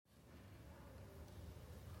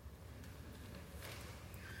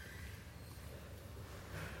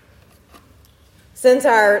Since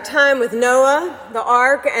our time with Noah, the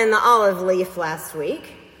ark, and the olive leaf last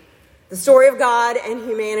week, the story of God and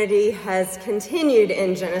humanity has continued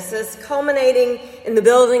in Genesis, culminating in the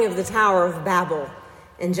building of the Tower of Babel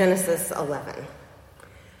in Genesis 11.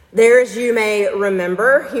 There, as you may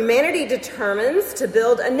remember, humanity determines to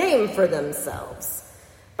build a name for themselves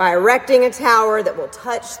by erecting a tower that will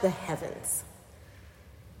touch the heavens.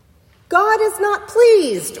 God is not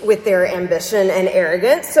pleased with their ambition and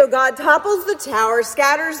arrogance, so God topples the tower,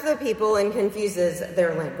 scatters the people, and confuses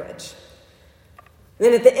their language.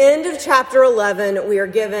 Then at the end of chapter 11, we are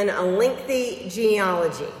given a lengthy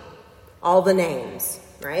genealogy, all the names,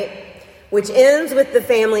 right? Which ends with the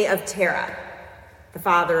family of Terah, the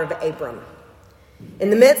father of Abram. In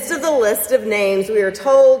the midst of the list of names, we are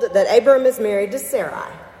told that Abram is married to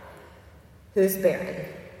Sarai, who is barren.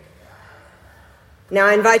 Now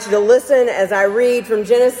I invite you to listen as I read from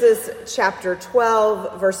Genesis chapter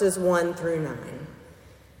 12, verses 1 through 9.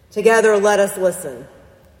 Together, let us listen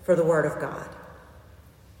for the word of God.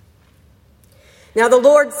 Now the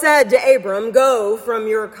Lord said to Abram, "Go from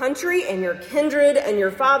your country and your kindred and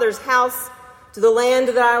your father's house to the land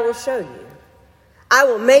that I will show you. I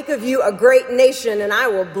will make of you a great nation, and I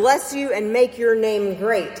will bless you and make your name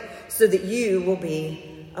great, so that you will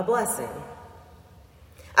be a blessing.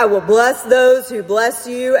 I will bless those who bless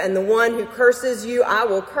you, and the one who curses you I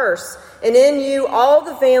will curse, and in you all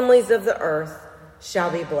the families of the earth shall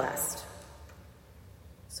be blessed."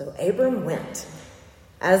 So Abram went,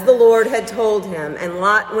 as the Lord had told him, and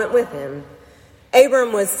Lot went with him.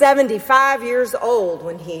 Abram was 75 years old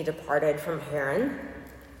when he departed from Haran.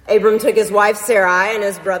 Abram took his wife Sarai and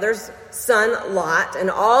his brother's son Lot and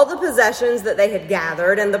all the possessions that they had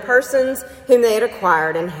gathered and the persons whom they had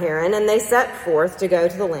acquired in Haran, and they set forth to go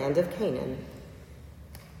to the land of Canaan.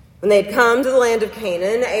 When they had come to the land of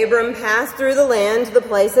Canaan, Abram passed through the land to the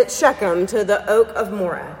place at Shechem, to the oak of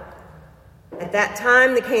Moreh. At that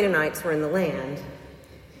time the Canaanites were in the land.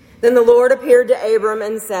 Then the Lord appeared to Abram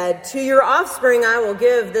and said, "To your offspring I will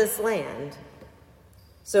give this land."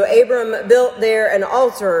 So Abram built there an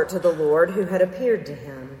altar to the Lord who had appeared to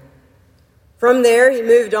him. From there he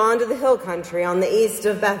moved on to the hill country on the east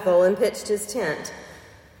of Bethel and pitched his tent,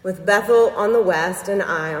 with Bethel on the west and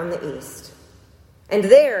Ai on the east. And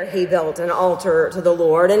there he built an altar to the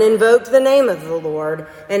Lord and invoked the name of the Lord,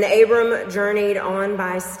 and Abram journeyed on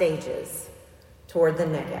by stages toward the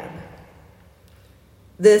Negeb.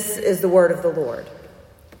 This is the word of the Lord.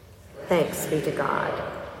 Thanks be to God.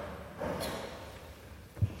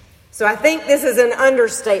 So I think this is an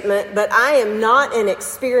understatement, but I am not an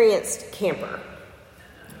experienced camper.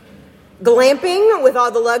 Glamping with all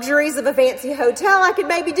the luxuries of a fancy hotel I could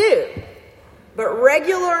maybe do, but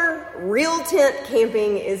regular, real tent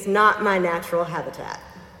camping is not my natural habitat.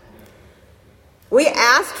 We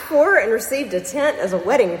asked for and received a tent as a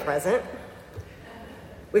wedding present.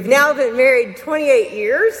 We've now been married 28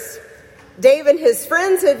 years. Dave and his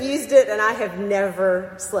friends have used it, and I have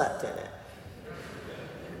never slept in it.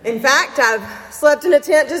 In fact, I've slept in a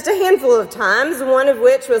tent just a handful of times, one of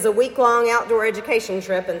which was a week-long outdoor education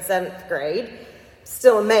trip in 7th grade.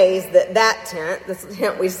 Still amazed that tent, the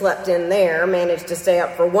tent we slept in there, managed to stay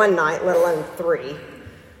up for one night, let alone 3.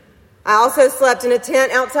 I also slept in a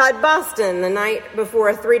tent outside Boston the night before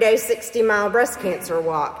a 3-day, 60-mile breast cancer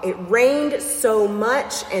walk. It rained so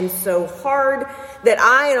much and so hard that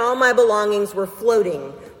I and all my belongings were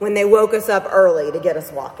floating when they woke us up early to get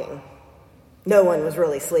us walking. No one was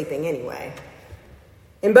really sleeping anyway.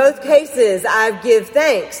 In both cases, I give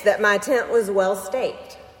thanks that my tent was well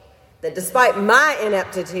staked, that despite my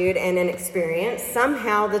ineptitude and inexperience,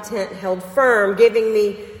 somehow the tent held firm, giving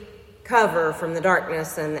me cover from the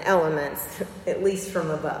darkness and the elements, at least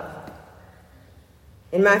from above.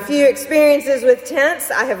 In my few experiences with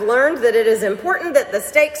tents, I have learned that it is important that the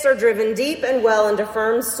stakes are driven deep and well into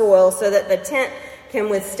firm soil so that the tent can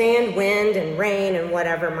withstand wind and rain and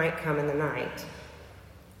whatever might come in the night.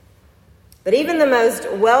 But even the most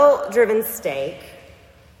well-driven stake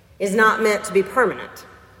is not meant to be permanent.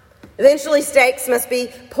 Eventually, stakes must be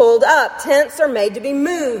pulled up. Tents are made to be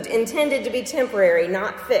moved, intended to be temporary,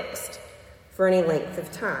 not fixed for any length of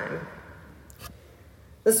time.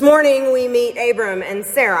 This morning, we meet Abram and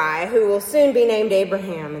Sarai, who will soon be named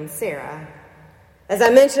Abraham and Sarah. As I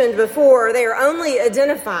mentioned before, they are only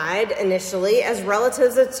identified initially as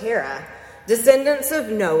relatives of Terah, descendants of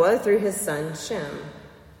Noah through his son Shem.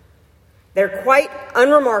 They're quite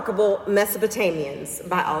unremarkable Mesopotamians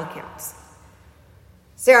by all accounts.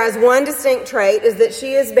 Sarah's one distinct trait is that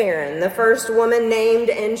she is barren, the first woman named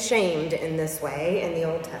and shamed in this way in the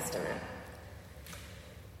Old Testament.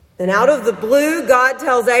 Then out of the blue, God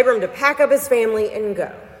tells Abram to pack up his family and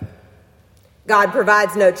go. God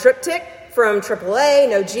provides no triptych from AAA,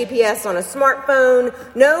 no GPS on a smartphone,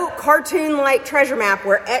 no cartoon-like treasure map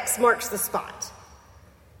where X marks the spot.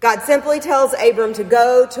 God simply tells Abram to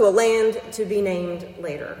go to a land to be named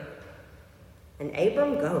later. And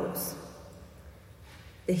Abram goes.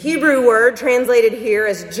 The Hebrew word translated here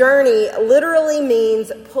as journey literally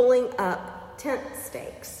means pulling up tent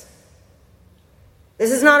stakes.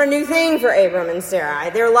 This is not a new thing for Abram and Sarai.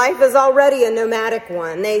 Their life is already a nomadic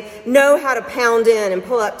one. They know how to pound in and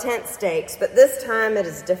pull up tent stakes, but this time it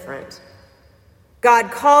is different. God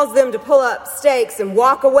calls them to pull up stakes and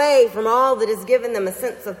walk away from all that has given them a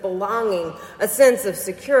sense of belonging, a sense of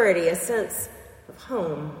security, a sense of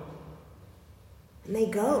home. And they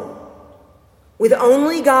go, with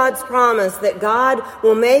only God's promise that God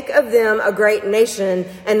will make of them a great nation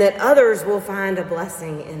and that others will find a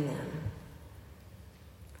blessing in them.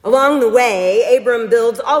 Along the way, Abram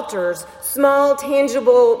builds altars, small,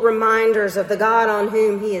 tangible reminders of the God on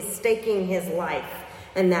whom he is staking his life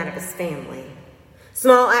and that of his family.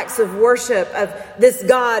 Small acts of worship of this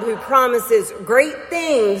God who promises great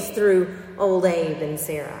things through old Abe and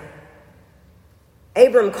Sarah.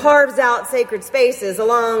 Abram carves out sacred spaces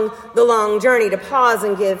along the long journey to pause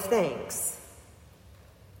and give thanks.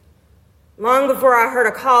 Long before I heard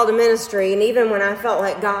a call to ministry, and even when I felt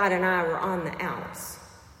like God and I were on the outs,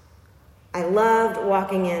 I loved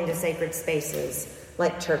walking into sacred spaces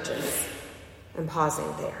like churches and pausing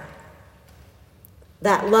there.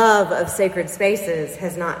 That love of sacred spaces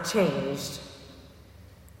has not changed.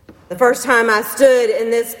 The first time I stood in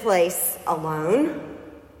this place alone,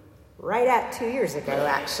 right at 2 years ago,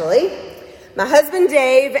 actually, my husband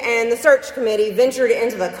Dave and the search committee ventured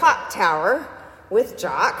into the clock tower with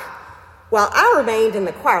Jock while I remained in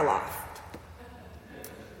the choir loft.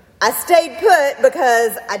 I stayed put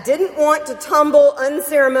because I didn't want to tumble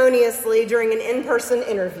unceremoniously during an in-person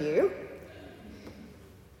interview,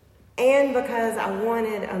 and because I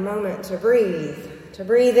wanted a moment to breathe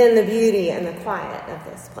in the beauty and the quiet of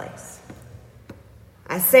this place.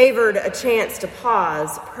 I savored a chance to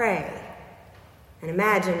pause, pray, and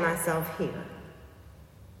imagine myself here.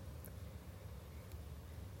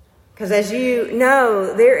 Because as you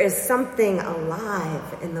know, there is something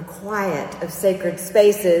alive in the quiet of sacred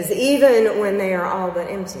spaces, even when they are all but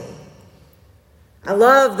empty. I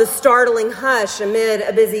love the startling hush amid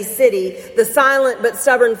a busy city, the silent but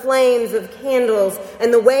stubborn flames of candles,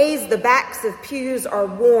 and the ways the backs of pews are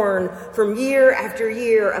worn from year after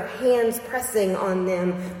year of hands pressing on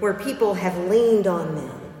them where people have leaned on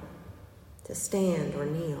them to stand or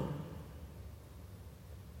kneel.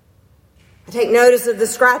 I take notice of the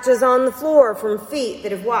scratches on the floor from feet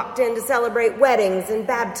that have walked in to celebrate weddings and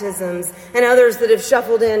baptisms, and others that have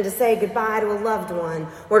shuffled in to say goodbye to a loved one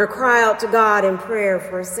or to cry out to God in prayer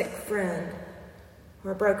for a sick friend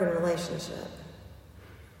or a broken relationship.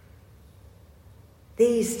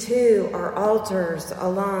 These too are altars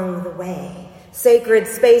along the way, sacred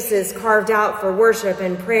spaces carved out for worship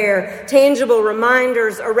and prayer, tangible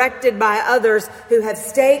reminders erected by others who have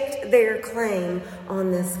staked their claim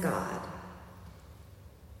on this God.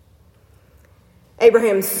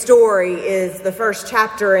 Abraham's story is the first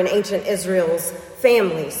chapter in ancient Israel's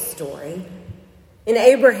family story. In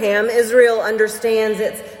Abraham, Israel understands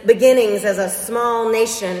its beginnings as a small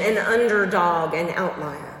nation, an underdog, an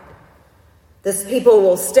outlier. This people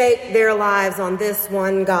will stake their lives on this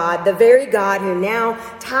one God, the very God who now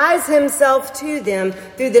ties himself to them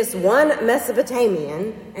through this one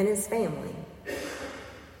Mesopotamian and his family.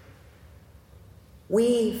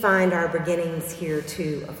 We find our beginnings here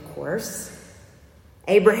too, of course.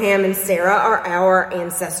 Abraham and Sarah are our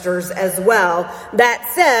ancestors as well.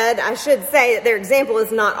 That said, I should say that their example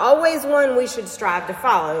is not always one we should strive to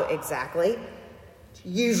follow exactly. It's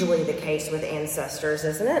usually the case with ancestors,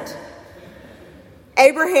 isn't it?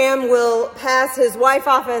 Abraham will pass his wife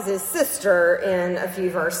off as his sister in a few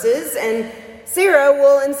verses, and Sarah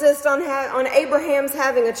will insist on Abraham's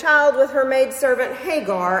having a child with her maidservant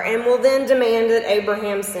Hagar, and will then demand that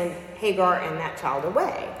Abraham send Hagar and that child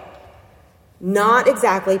away. Not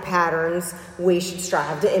exactly patterns we should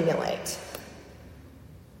strive to emulate.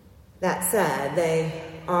 That said, they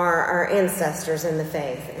are our ancestors in the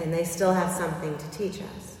faith, and they still have something to teach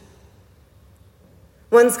us.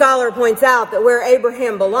 One scholar points out that where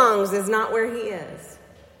Abraham belongs is not where he is.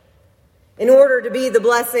 In order to be the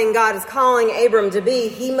blessing God is calling Abram to be,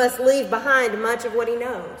 he must leave behind much of what he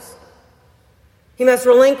knows. He must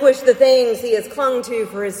relinquish the things he has clung to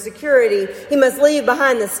for his security. He must leave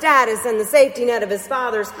behind the status and the safety net of his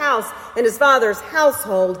father's house and his father's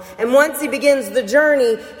household. And once he begins the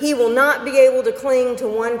journey, he will not be able to cling to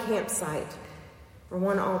one campsite or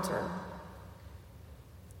one altar.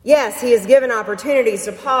 Yes, he is given opportunities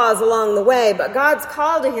to pause along the way, but God's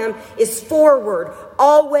call to him is forward,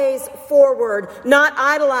 always forward, not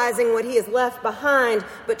idolizing what he has left behind,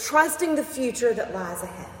 but trusting the future that lies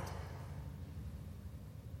ahead.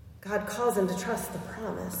 God calls him to trust the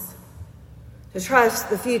promise, to trust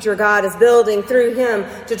the future God is building through him,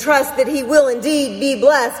 to trust that he will indeed be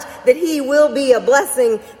blessed, that he will be a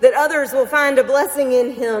blessing, that others will find a blessing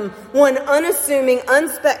in him, one unassuming,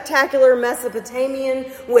 unspectacular Mesopotamian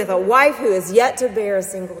with a wife who is yet to bear a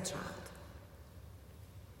single child.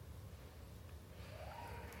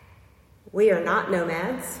 We are not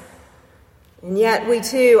nomads, and yet we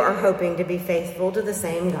too are hoping to be faithful to the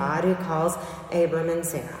same God who calls Abram and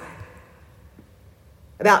Sarai.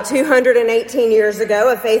 About 218 years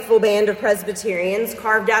ago, a faithful band of Presbyterians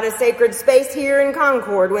carved out a sacred space here in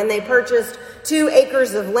Concord when they purchased 2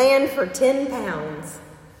 acres of land for 10 pounds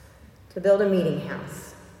to build a meeting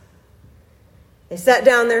house. They set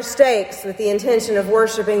down their stakes with the intention of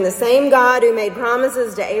worshiping the same God who made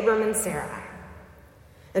promises to Abram and Sarai.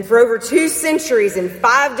 And for over 2 centuries in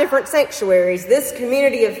 5 different sanctuaries, this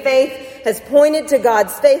community of faith has pointed to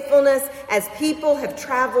God's faithfulness as people have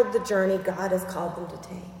traveled the journey God has called them to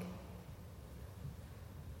take.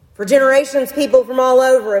 For generations, people from all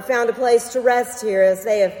over have found a place to rest here as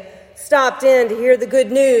they have stopped in to hear the good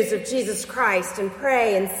news of Jesus Christ and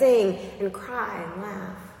pray and sing and cry and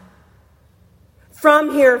laugh.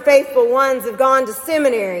 From here, faithful ones have gone to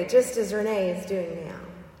seminary, just as Renee is doing now.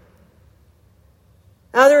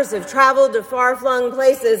 Others have traveled to far-flung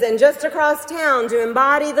places and just across town to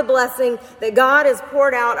embody the blessing that God has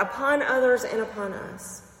poured out upon others and upon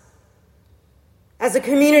us. As a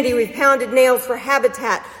community, we've pounded nails for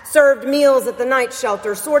Habitat, served meals at the night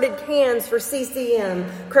shelter, sorted cans for CCM,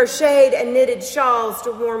 crocheted and knitted shawls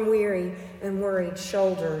to warm weary and worried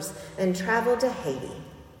shoulders, and traveled to Haiti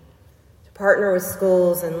to partner with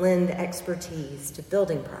schools and lend expertise to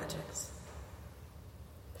building projects.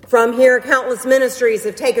 From here, countless ministries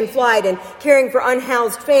have taken flight in caring for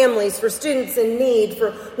unhoused families, for students in need,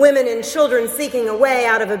 for women and children seeking a way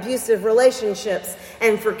out of abusive relationships,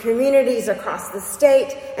 and for communities across the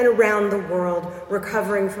state and around the world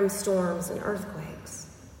recovering from storms and earthquakes.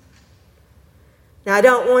 Now, I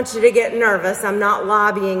don't want you to get nervous. I'm not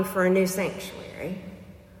lobbying for a new sanctuary.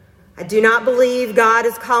 I do not believe God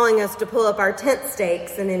is calling us to pull up our tent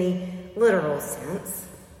stakes in any literal sense.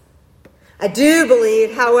 I do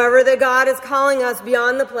believe, however, that God is calling us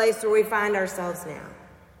beyond the place where we find ourselves now.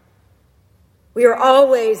 We are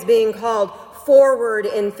always being called forward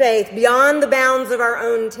in faith, beyond the bounds of our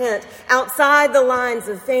own tent, outside the lines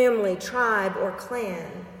of family, tribe, or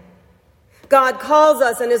clan. God calls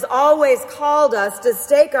us and has always called us to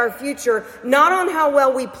stake our future not on how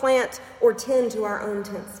well we plant or tend to our own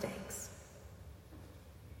tent stakes.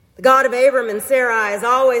 The God of Abram and Sarai is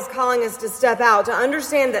always calling us to step out, to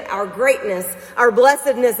understand that our greatness, our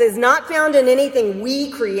blessedness is not found in anything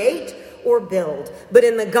we create or build, but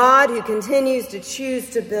in the God who continues to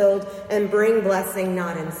choose to build and bring blessing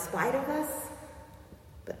not in spite of us,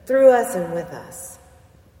 but through us and with us.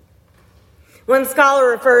 One scholar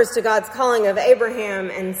refers to God's calling of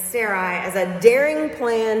Abraham and Sarai as a daring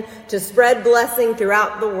plan to spread blessing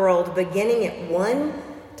throughout the world, beginning at one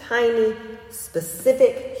tiny,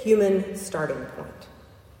 specific human starting point.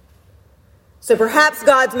 So perhaps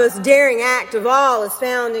God's most daring act of all is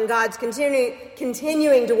found in God's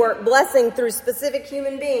continuing to work blessing through specific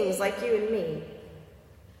human beings like you and me.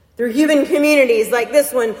 Through human communities like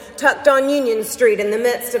this one tucked on Union Street in the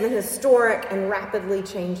midst of an historic and rapidly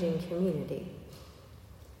changing community.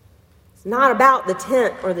 It's not about the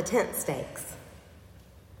tent or the tent stakes,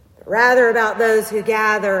 but rather about those who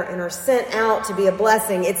gather and are sent out to be a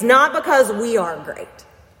blessing. It's not because we are great.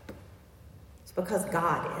 It's because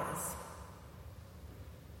God is.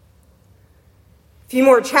 A few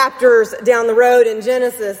more chapters down the road in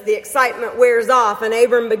Genesis, the excitement wears off and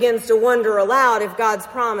Abram begins to wonder aloud if God's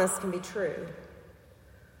promise can be true.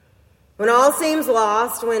 When all seems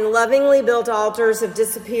lost, when lovingly built altars have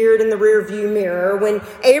disappeared in the rearview mirror, when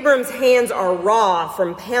Abram's hands are raw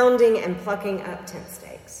from pounding and plucking up tent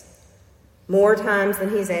stakes, more times than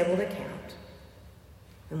he's able to count,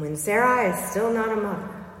 and when Sarai is still not a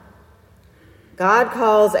mother, God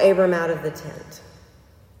calls Abram out of the tent.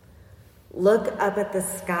 Look up at the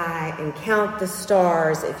sky and count the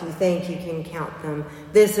stars if you think you can count them.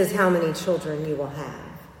 This is how many children you will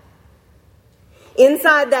have.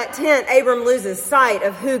 Inside that tent, Abram loses sight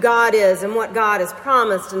of who God is and what God has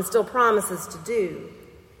promised and still promises to do.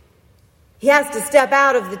 He has to step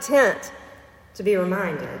out of the tent to be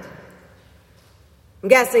reminded. I'm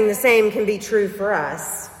guessing the same can be true for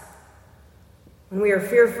us. When we are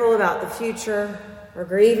fearful about the future, or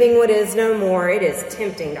grieving what is no more, it is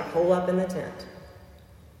tempting to hole up in the tent.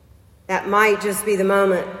 That might just be the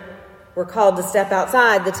moment we're called to step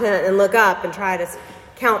outside the tent and look up and try to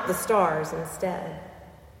count the stars instead.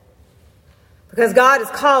 Because God is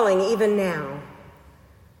calling even now.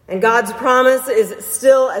 And God's promise is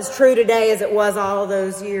still as true today as it was all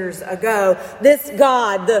those years ago. This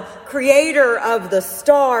God, the creator of the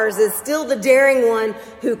stars, is still the daring one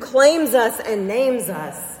who claims us and names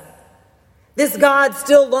us. This God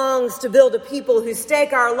still longs to build a people who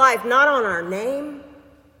stake our life not on our name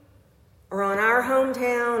or on our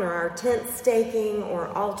hometown or our tent staking or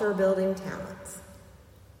altar building talents,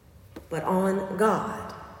 but on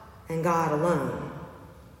God and God alone.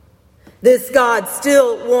 This God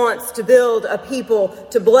still wants to build a people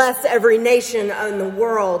to bless every nation in the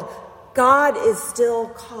world. God is still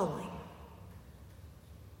calling.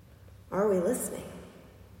 Are we listening?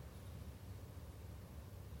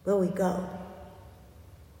 Will we go?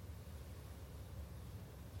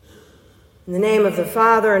 In the name of the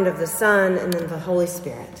Father, and of the Son, and of the Holy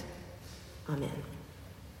Spirit. Amen.